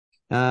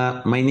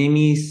My name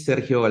is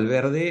Sergio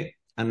Valverde,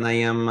 and I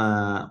am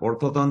an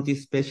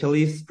orthodontist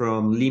specialist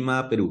from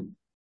Lima, Peru.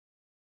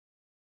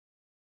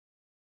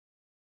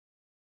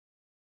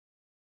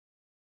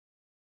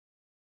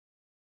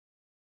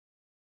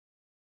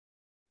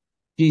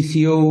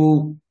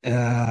 JCO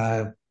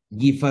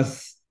give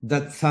us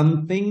that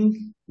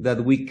something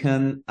that we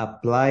can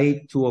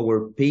apply to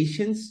our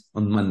patients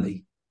on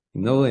Monday.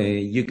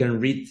 You can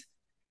read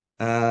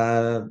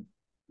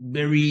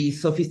very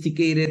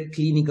sophisticated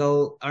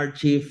clinical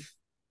archive,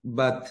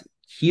 but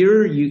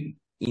here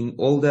in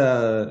all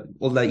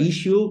the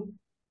issue,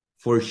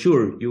 for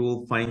sure you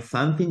will find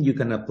something you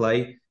can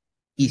apply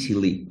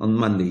easily on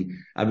Monday.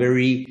 A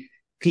very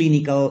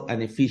clinical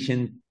and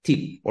efficient tip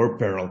or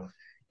pearl.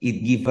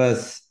 It gives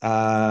us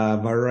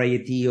a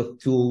variety of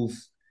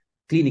tools,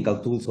 clinical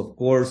tools, of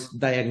course,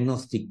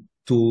 diagnostic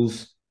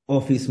tools,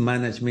 office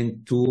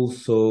management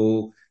tools.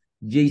 So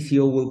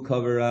JCO will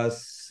cover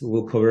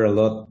a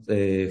lot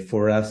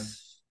for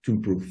us to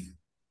improve.